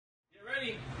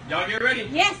Y'all get ready?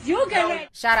 Yes, you get ready.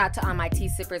 Shout out to all my tea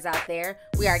sippers out there.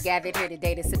 We are gathered here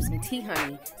today to sip some tea,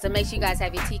 honey. So make sure you guys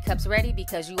have your teacups ready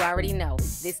because you already know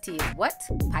this tea is what?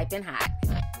 Piping hot.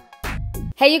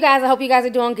 Hey you guys, I hope you guys are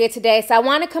doing good today. So I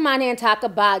want to come on here and talk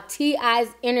about T.I.'s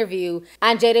interview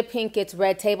on Jada Pinkett's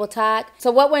Red Table Talk. So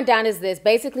what went down is this.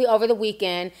 Basically over the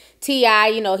weekend,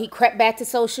 T.I., he crept back to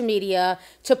social media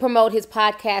to promote his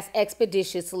podcast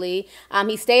expeditiously.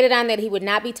 He stated on that he would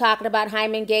not be talking about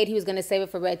Hyman Gate. He was going to save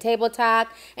it for Red Table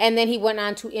Talk. And then he went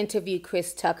on to interview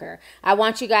Chris Tucker. I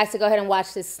want you guys to go ahead and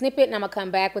watch this snippet and I'm going to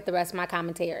come back with the rest of my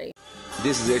commentary.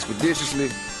 This is Expeditiously.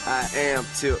 I am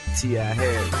Deyjah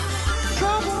Harris.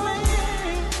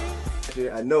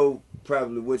 I know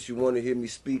probably what you want to hear me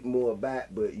speak more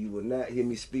about, but you will not hear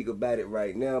me speak about it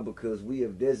right now because we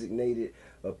have designated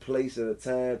a place and a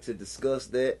time to discuss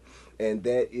that, and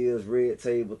that is Red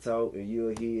Table Talk, and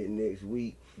you'll hear it next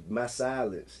week. My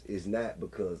silence is not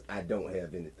because I don't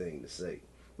have anything to say.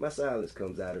 My silence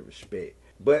comes out of respect.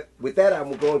 But with that,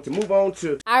 I'm going to move on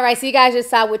to... All right, so you guys just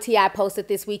saw what T.I. posted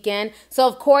this weekend. So,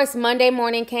 of course, Monday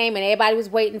morning came and everybody was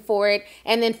waiting for it.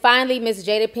 And then finally, Miss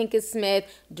Jada Pinkett Smith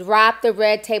dropped the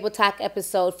Red Table Talk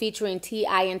episode featuring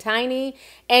T.I. and Tiny.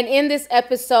 And in this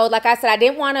episode, like I said, I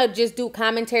didn't want to just do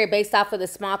commentary based off of the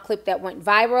small clip that went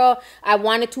viral. I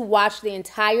wanted to watch the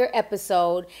entire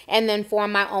episode and then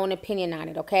form my own opinion on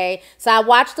it, okay? So I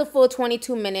watched the full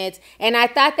 22 minutes, and I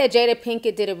thought that Jada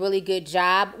Pinkett did a really good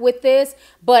job with this.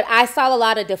 But I saw a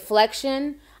lot of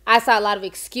deflection, I saw a lot of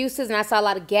excuses, and I saw a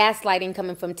lot of gaslighting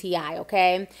coming from T.I.,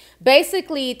 okay?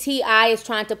 Basically, T.I. is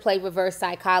trying to play reverse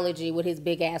psychology with his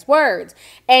big-ass words.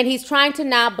 And he's trying to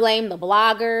now blame the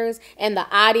bloggers and the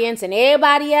audience and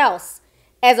everybody else.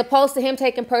 As opposed to him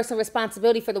taking personal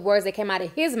responsibility for the words that came out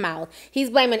of his mouth.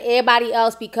 He's blaming everybody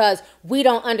else because we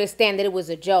don't understand that it was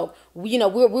a joke. We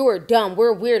were dumb.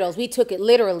 We're weirdos. We took it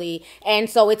literally. And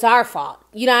so it's our fault.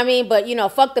 You know what I mean? But,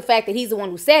 fuck the fact that he's the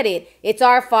one who said it. It's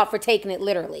our fault for taking it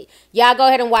literally. Y'all go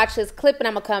ahead and watch this clip and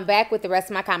I'm going to come back with the rest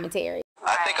of my commentary.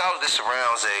 I think all of this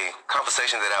surrounds a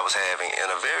conversation that I was having in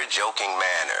a very joking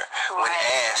manner. When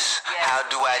asked, how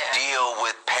do I deal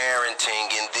with parenting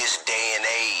in this day and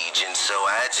age? And so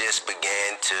I just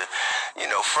began to,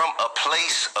 from a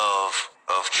place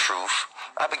of truth,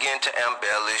 I began to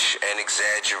embellish and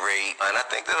exaggerate. And I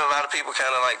think that a lot of people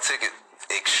kind of took it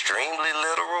extremely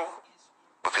literal.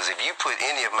 Because if you put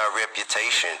any of my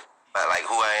reputation, like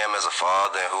who I am as a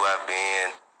father and who I've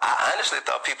been, I honestly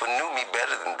thought people knew me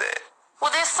better than that. Well,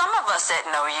 there's some of us that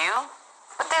know you,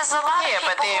 but there's a lot of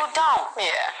people who don't.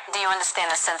 Yeah. Do you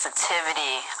understand the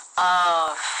sensitivity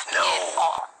of it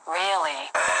all? Really?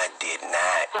 I did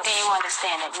not. Do you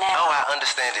understand it now? Oh, I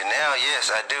understand it now.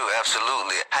 Yes, I do.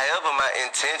 Absolutely. However, my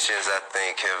intentions, I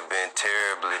think, have been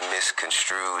terribly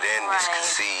misconstrued and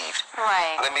misconceived.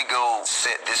 Right. Let me go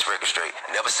set this record straight.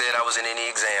 I never said I was in any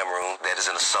exam room. That is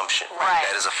an assumption. Right.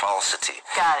 That is a falsity.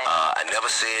 Got it. I never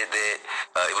said that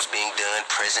it was being done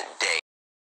present day.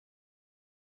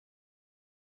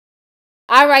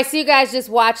 All right, so you guys just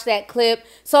watched that clip.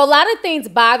 So a lot of things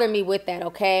bother me with that,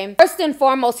 okay? First and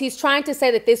foremost, he's trying to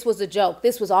say that this was a joke.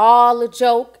 This was all a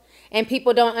joke, and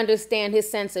people don't understand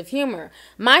his sense of humor.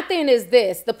 My thing is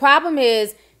this. The problem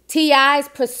is T.I.'s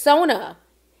persona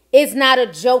is not a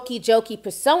jokey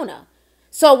persona.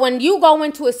 So when you go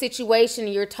into a situation,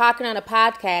 you're talking on a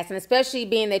podcast, and especially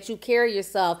being that you carry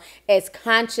yourself as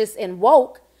conscious and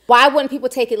woke, why wouldn't people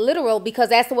take it literal? Because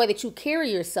that's the way that you carry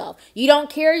yourself. You don't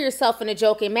carry yourself in a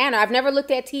joking manner. I've never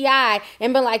looked at T.I.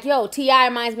 and been like, yo, T.I.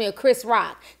 reminds me of Chris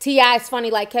Rock. T.I. is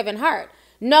funny like Kevin Hart.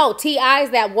 No, T.I. is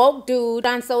that woke dude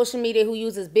on social media who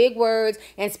uses big words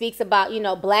and speaks about,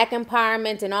 black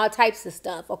empowerment and all types of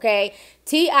stuff, okay?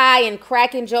 T.I. and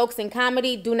cracking jokes and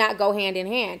comedy do not go hand in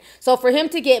hand. So for him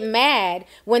to get mad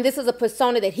when this is a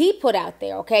persona that he put out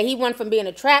there, okay? He went from being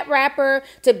a trap rapper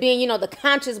to being, the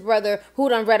conscious brother who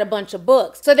done read a bunch of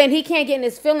books. So then he can't get in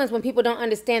his feelings when people don't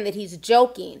understand that he's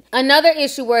joking. Another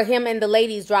issue where him and the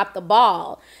ladies dropped the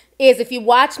ball is if you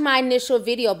watch my initial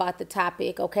video about the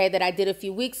topic, okay, that I did a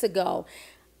few weeks ago,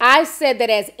 I said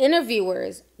that as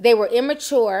interviewers, they were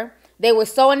immature. They were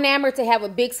so enamored to have a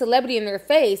big celebrity in their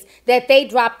face that they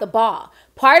dropped the ball.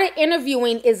 Part of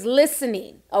interviewing is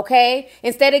listening, okay?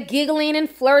 Instead of giggling and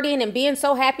flirting and being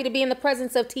so happy to be in the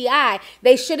presence of T.I.,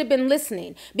 they should have been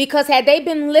listening. Because had they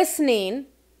been listening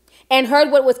and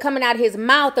heard what was coming out of his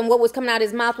mouth, and what was coming out of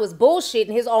his mouth was bullshit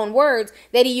in his own words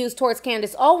that he used towards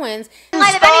Candace Owens.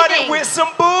 Started with some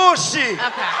bullshit.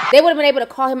 Okay. They would have been able to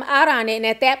call him out on it, and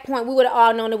at that point, we would have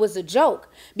all known it was a joke.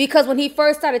 Because when he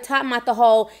first started talking about the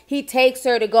whole, he takes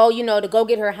her to go, to go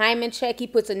get her hymen check. He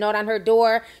puts a note on her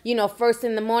door, first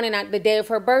in the morning, the day of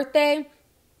her birthday.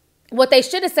 What they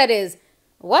should have said is,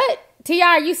 what? T.I.,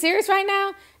 are you serious right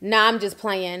now? Nah, I'm just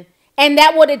playing. And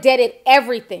that would have deaded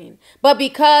everything. But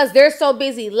because they're so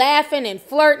busy laughing and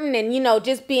flirting and,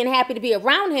 just being happy to be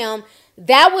around him,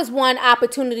 that was one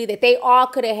opportunity that they all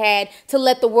could have had to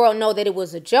let the world know that it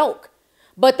was a joke.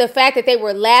 But the fact that they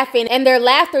were laughing, and their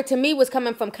laughter to me was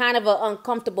coming from kind of an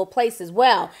uncomfortable place as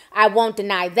well. I won't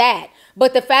deny that.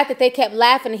 But the fact that they kept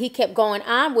laughing and he kept going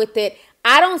on with it,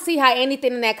 I don't see how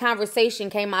anything in that conversation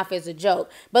came off as a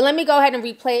joke. But let me go ahead and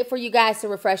replay it for you guys to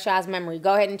refresh y'all's memory.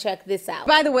 Go ahead and check this out.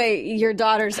 By the way, your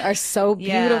daughters are so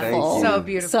beautiful. So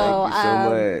beautiful. So, Thank you so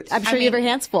much. I'm sure you have your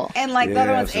hands full. And the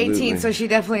other one's 18, so she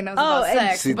definitely knows about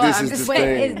sex. See, but this I'm is just the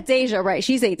saying. thing. Deyjah, right?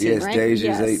 She's 18, yes, right?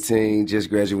 Deyjah's 18, just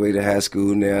graduated high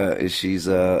school now. And she's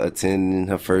attending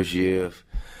her first year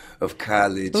of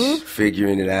college,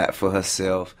 figuring it out for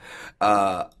herself.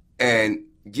 And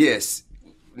yes,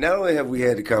 not only have we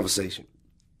had the conversation,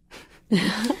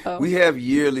 we have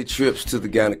yearly trips to the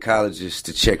gynecologist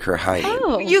to check her height.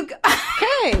 Oh,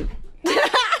 okay.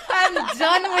 I'm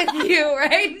done with you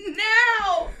right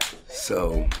now.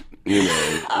 So,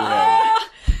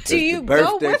 Do you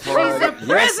go with her? She's a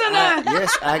prisoner.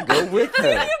 Yes, I go with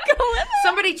her.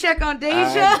 Somebody check on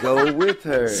Deyjah. I go with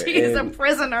her. She is a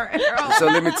prisoner. So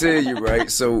let me tell you,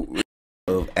 right? So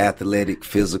of athletic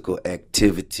physical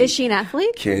activity. Is she an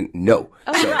athlete? No.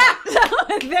 Oh,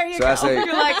 there you So go. I say,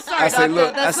 You're like, sorry, I say, doctor,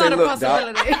 look, that's I say, not a look, doc.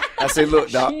 possibility. I say, look,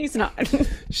 doc. She's not.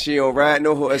 She don't ride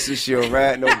no horses. She don't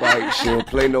ride no bike. She don't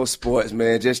play no sports,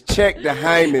 man. Just check the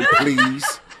hymen,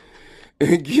 please,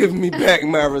 and give me back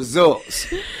my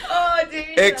results Oh,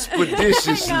 Deyjah.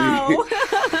 expeditiously. No.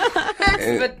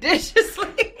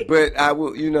 Expeditiously. But I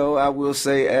will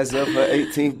say, as of her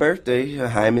 18th birthday, her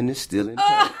hymen is still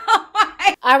intact.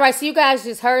 All right, so you guys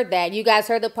just heard that. You guys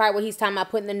heard the part where he's talking about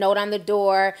putting the note on the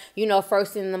door,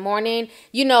 first thing in the morning.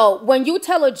 When you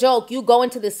tell a joke, you go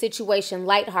into the situation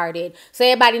lighthearted, so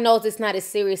everybody knows it's not a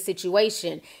serious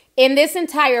situation. In this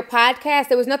entire podcast,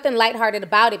 there was nothing lighthearted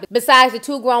about it besides the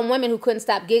two grown women who couldn't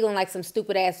stop giggling like some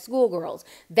stupid-ass schoolgirls.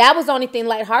 That was the only thing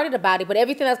lighthearted about it, but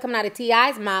everything that's coming out of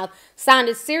T.I.'s mouth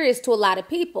sounded serious to a lot of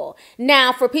people.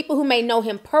 Now, for people who may know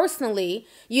him personally,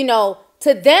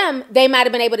 to them, they might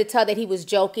have been able to tell that he was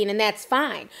joking, and that's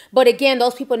fine. But again,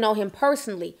 those people know him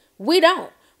personally. We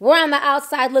don't. We're on the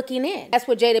outside looking in. That's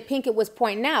what Jada Pinkett was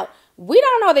pointing out. We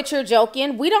don't know that you're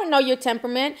joking. We don't know your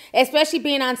temperament. Especially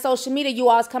being on social media, you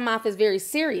always come off as very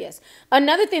serious.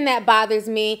 Another thing that bothers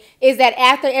me is that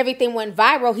after everything went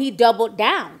viral, he doubled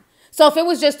down. So if it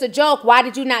was just a joke, why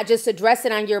did you not just address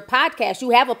it on your podcast?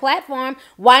 You have a platform.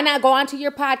 Why not go onto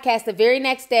your podcast the very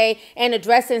next day and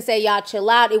address it and say, y'all chill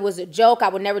out. It was a joke. I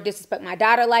would never disrespect my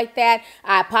daughter like that.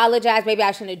 I apologize. Maybe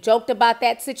I shouldn't have joked about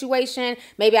that situation.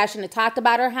 Maybe I shouldn't have talked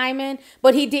about her hymen.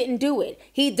 But he didn't do it.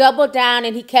 He doubled down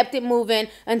and he kept it moving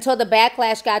until the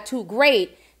backlash got too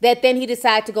great, that then he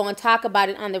decided to go and talk about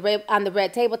it on the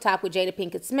Red Table Talk with Jada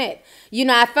Pinkett Smith.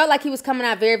 I felt like he was coming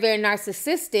out very, very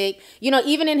narcissistic.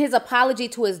 Even in his apology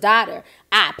to his daughter,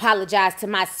 I apologize to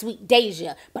my sweet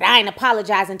Deyjah, but I ain't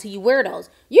apologizing to you weirdos.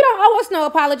 You don't owe us no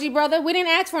apology, brother. We didn't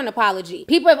ask for an apology.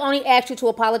 People have only asked you to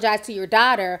apologize to your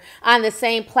daughter on the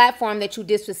same platform that you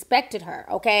disrespected her,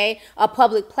 okay? A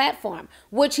public platform,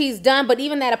 which he's done, but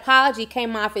even that apology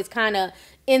came off as kind of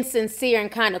insincere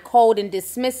and kind of cold and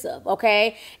dismissive,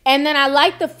 okay? And then I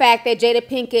like the fact that Jada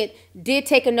Pinkett did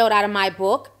take a note out of my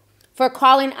book for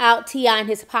calling out T.I. and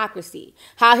his hypocrisy.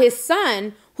 How his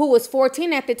son, who was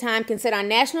 14 at the time, can sit on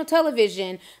national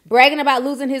television bragging about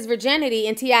losing his virginity,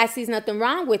 and T.I. sees nothing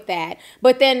wrong with that.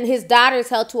 But then his daughter is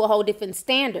held to a whole different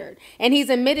standard. And he's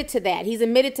admitted to that. He's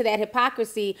admitted to that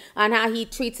hypocrisy on how he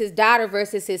treats his daughter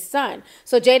versus his son.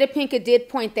 So Jada Pinkett did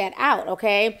point that out,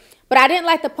 okay? But I didn't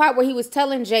like the part where he was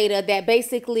telling Jada that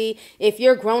basically if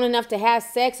you're grown enough to have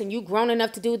sex and you're grown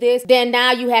enough to do this, then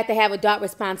now you have to have adult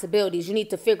responsibilities. You need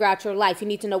to figure out your life. You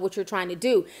need to know what you're trying to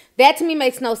do. That to me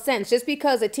makes no sense. Just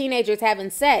because a teenager is having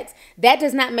sex, that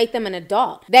does not make them an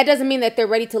adult. That doesn't mean that they're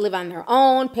ready to live on their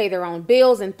own, pay their own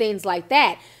bills and things like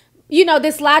that.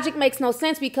 This logic makes no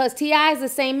sense because T.I. is the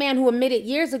same man who admitted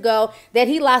years ago that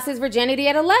he lost his virginity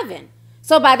at 11.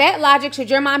 So by that logic,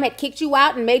 should your mom have kicked you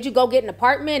out and made you go get an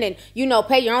apartment and,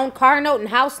 pay your own car note and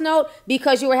house note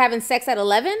because you were having sex at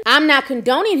 11? I'm not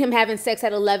condoning him having sex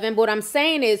at 11, but what I'm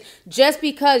saying is just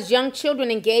because young children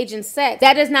engage in sex,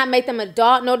 that does not make them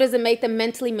adult, nor does it make them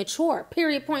mentally mature,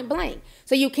 period, point blank.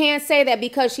 So you can't say that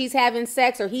because she's having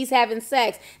sex or he's having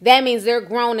sex, that means they're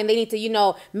grown and they need to, you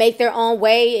know, make their own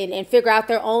way and figure out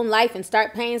their own life and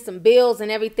start paying some bills and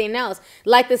everything else.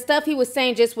 Like the stuff he was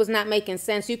saying just was not making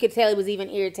sense. You could tell it was even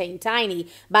irritating Tiny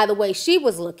by the way she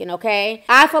was looking, okay?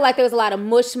 I feel like there was a lot of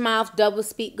mush mouth, double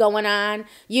speak going on.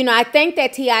 You know, I think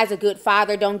that T.I. is a good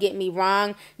father, don't get me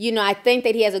wrong. You know, I think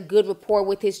that he has a good rapport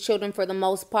with his children for the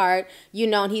most part, you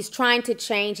know, and he's trying to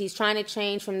change. He's trying to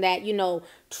change from that, you know,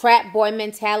 trap boy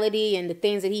mentality and the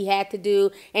things that he had to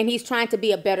do, and he's trying to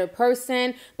be a better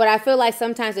person, but I feel like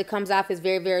sometimes it comes off as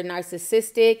very, very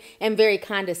narcissistic and very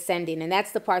condescending, and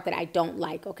that's the part that I don't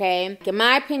like, okay? In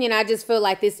my opinion, I just feel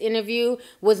like this interview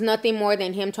was nothing more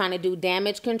than him trying to do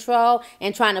damage control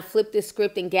and trying to flip the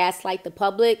script and gaslight the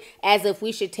public as if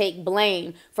we should take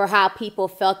blame for how people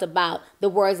felt about the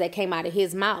words that came out of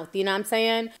his mouth, you know what I'm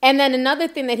saying? And then another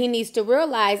thing that he needs to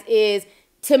realize is,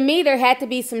 to me, there had to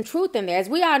be some truth in there. As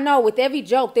we all know, with every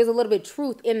joke, there's a little bit of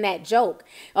truth in that joke,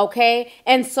 okay?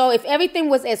 And so if everything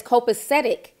was as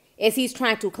copacetic as he's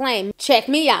trying to claim, check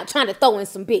me out, trying to throw in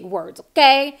some big words,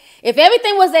 okay? If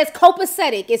everything was as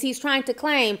copacetic as he's trying to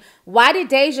claim, why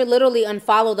did Deyjah literally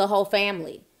unfollow the whole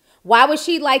family? Why was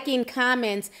she liking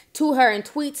comments to her and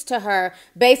tweets to her,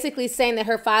 basically saying that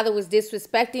her father was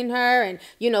disrespecting her and,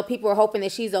 you know, people were hoping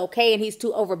that she's okay and he's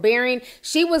too overbearing?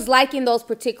 She was liking those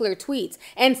particular tweets.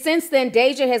 And since then,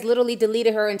 Deyjah has literally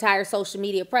deleted her entire social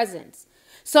media presence.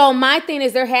 So my thing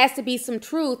is there has to be some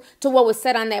truth to what was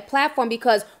said on that platform,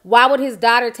 because why would his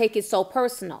daughter take it so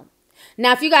personal?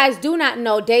 Now, if you guys do not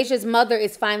know, Deyjah's mother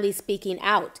is finally speaking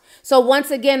out. So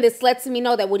once again, this lets me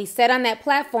know that what he said on that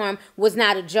platform was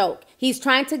not a joke. He's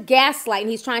trying to gaslight and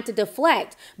he's trying to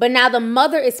deflect. But now the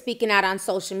mother is speaking out on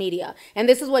social media. And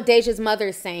this is what Deyjah's mother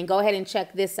is saying. Go ahead and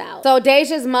check this out. So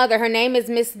Deyjah's mother, her name is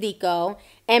Miss Niko.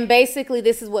 And basically,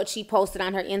 this is what she posted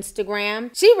on her Instagram.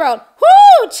 She wrote,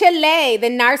 "Whoo, Chile, the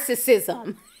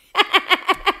narcissism."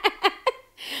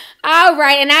 All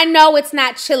right, and I know it's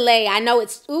not Chile. I know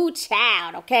it's ooh,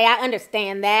 child, okay? I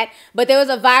understand that. But there was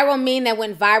a viral meme that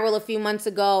went viral a few months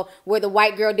ago where the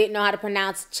white girl didn't know how to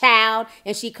pronounce child,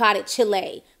 and she called it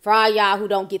Chile. For all y'all who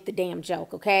don't get the damn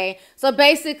joke, okay? So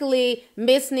basically,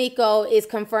 Miss Niko is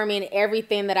confirming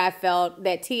everything that I felt,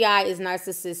 that T.I. is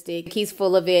narcissistic. He's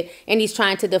full of it, and he's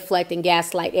trying to deflect and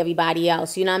gaslight everybody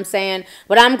else. You know what I'm saying?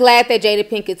 But I'm glad that Jada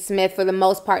Pinkett Smith, for the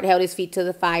most part, held his feet to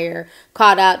the fire,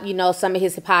 caught out, you know, some of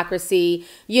his hypocrisy.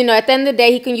 You know, at the end of the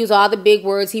day, he can use all the big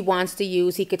words he wants to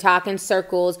use. He could talk in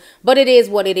circles, but it is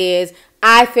what it is.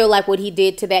 I feel like what he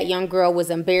did to that young girl was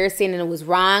embarrassing and it was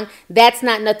wrong. That's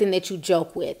not nothing that you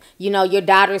joke with. You know, your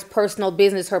daughter's personal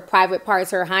business, her private parts,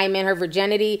 her hymen, her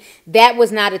virginity, that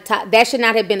was not that should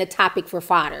not have been a topic for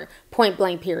fodder. Point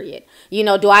blank, period. You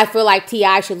know, do I feel like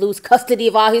T.I. should lose custody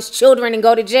of all his children and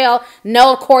go to jail?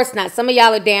 No, of course not. Some of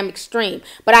y'all are damn extreme.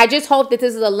 But I just hope that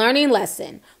this is a learning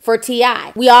lesson for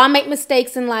T.I. We all make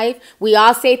mistakes in life. We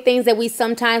all say things that we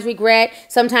sometimes regret.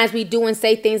 Sometimes we do and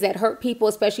say things that hurt people,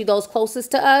 especially those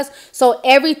closest to us. So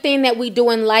everything that we do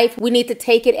in life, we need to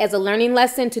take it as a learning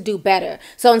lesson to do better.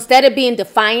 So instead of being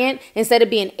defiant, instead of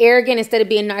being arrogant, instead of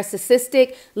being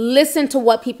narcissistic, listen to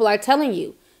what people are telling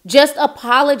you. Just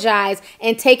apologize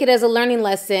and take it as a learning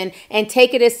lesson and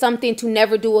take it as something to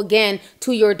never do again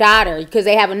to your daughter, because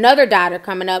they have another daughter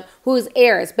coming up who's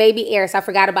Eris, baby Eris. I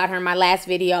forgot about her in my last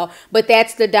video, but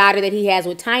that's the daughter that he has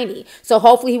with Tiny. So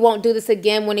hopefully he won't do this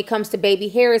again when it comes to baby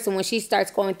Harris and when she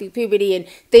starts going through puberty and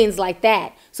things like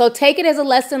that. So take it as a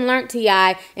lesson learned,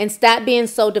 T.I., and stop being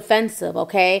so defensive,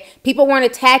 okay? People weren't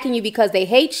attacking you because they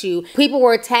hate you. People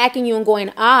were attacking you and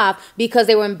going off because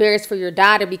they were embarrassed for your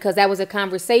daughter, because that was a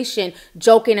conversation,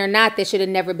 joking or not, that should have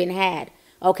never been had.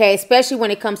 Okay, especially when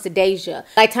it comes to Deyjah.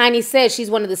 Like Tiny said, she's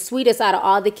one of the sweetest out of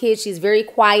all the kids. She's very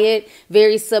quiet,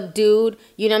 very subdued.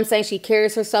 You know what I'm saying? She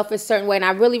carries herself a certain way. And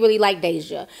I really, really like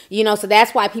Deyjah. You know, so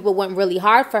that's why people went really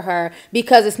hard for her,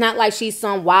 because it's not like she's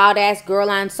some wild ass girl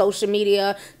on social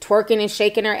media twerking and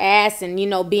shaking her ass and, you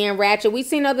know, being ratchet. We've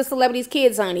seen other celebrities'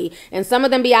 kids, honey, and some of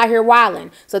them be out here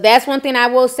wilding. So that's one thing I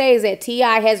will say is that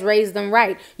T.I. has raised them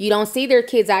right. You don't see their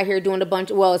kids out here doing a bunch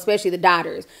of, well, especially the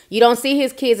daughters. You don't see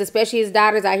his kids, especially his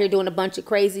daughters, out here doing a bunch of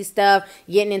crazy stuff,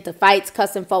 getting into fights,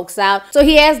 cussing folks out. So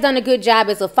he has done a good job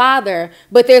as a father,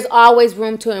 but there's always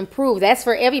room to improve. That's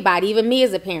for everybody, even me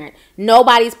as a parent.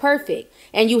 Nobody's perfect.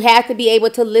 And you have to be able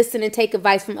to listen and take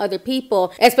advice from other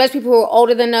people, especially people who are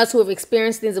older than us, who have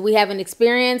experienced things that we haven't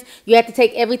experienced. You have to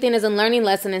take everything as a learning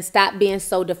lesson and stop being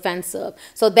so defensive.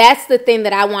 So that's the thing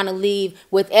that I want to leave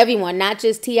with everyone, not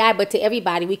just T.I., but to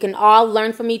everybody. We can all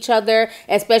learn from each other,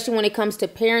 especially when it comes to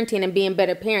parenting and being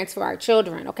better parents for our children.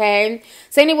 children, okay?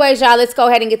 So anyways, y'all, let's go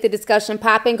ahead and get the discussion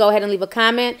popping. Go ahead and leave a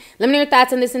comment. Let me know your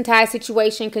thoughts on this entire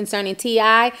situation concerning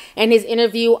T.I. and his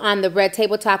interview on the Red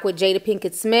Table Talk with Jada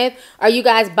Pinkett Smith. Are you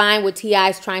guys buying what T.I.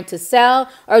 is trying to sell?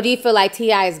 Or do you feel like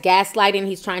T.I. is gaslighting,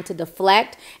 he's trying to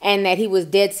deflect, and that he was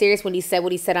dead serious when he said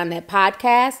what he said on that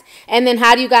podcast? And then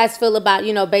how do you guys feel about,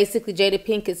 you know, basically Jada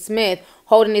Pinkett Smith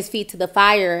holding his feet to the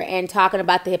fire and talking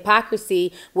about the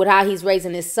hypocrisy with how he's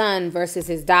raising his son versus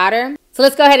his daughter? So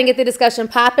let's go ahead and get the discussion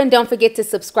popping. Don't forget to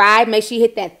subscribe. Make sure you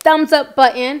hit that thumbs up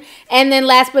button. And then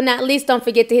last but not least, don't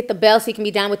forget to hit the bell so you can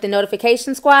be down with the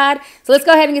notification squad. So let's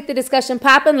go ahead and get the discussion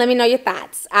popping. Let me know your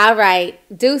thoughts. All right.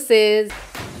 Deuces.